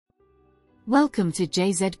Welcome to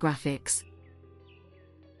jzgraphics.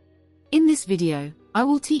 In this video, I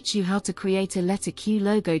will teach you how to create a letter Q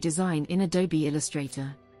logo design in Adobe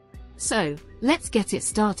Illustrator. So, let's get it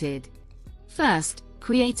started. First,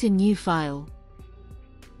 create a new file.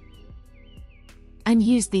 And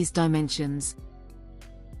use these dimensions.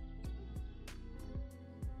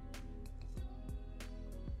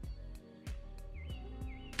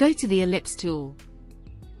 Go to the ellipse tool.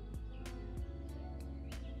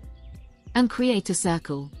 And create a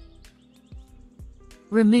circle.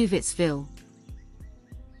 Remove its fill.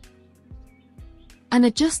 And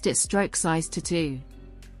adjust its stroke size to 2.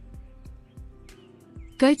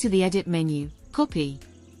 Go to the Edit menu, copy.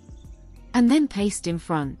 And then paste in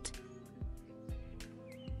front.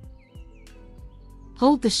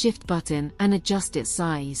 Hold the Shift button and adjust its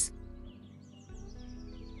size.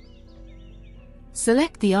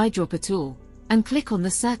 Select the eyedropper tool, and click on the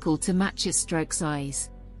circle to match its stroke size.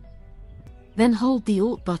 Then hold the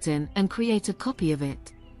Alt button and create a copy of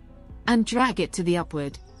it. And drag it to the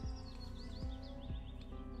upward.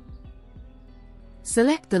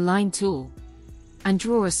 Select the Line tool. And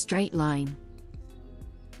draw a straight line.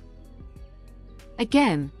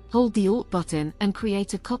 Again, hold the Alt button and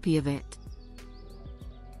create a copy of it.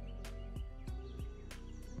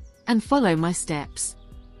 And follow my steps.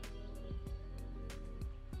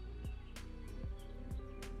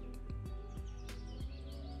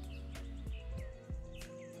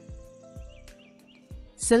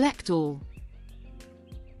 Select all.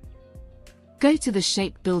 Go to the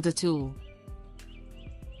Shape Builder tool.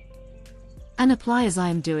 And apply as I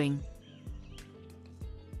am doing.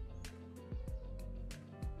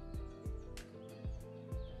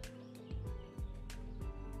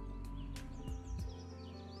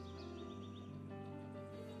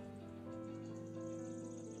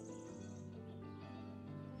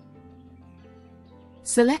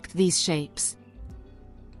 Select these shapes.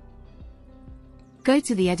 Go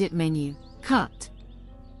to the Edit menu, Cut,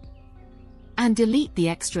 and delete the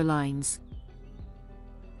extra lines.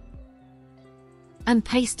 And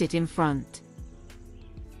paste it in front.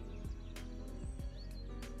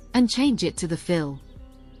 And change it to the fill.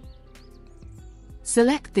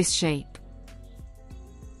 Select this shape.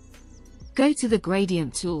 Go to the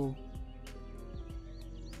Gradient tool.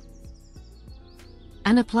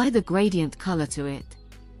 And apply the gradient color to it.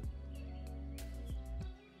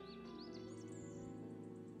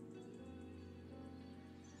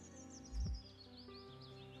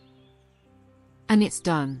 And it's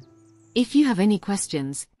done. If you have any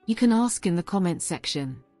questions, you can ask in the comment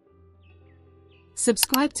section.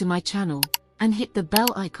 Subscribe to my channel, and hit the bell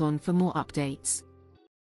icon for more updates.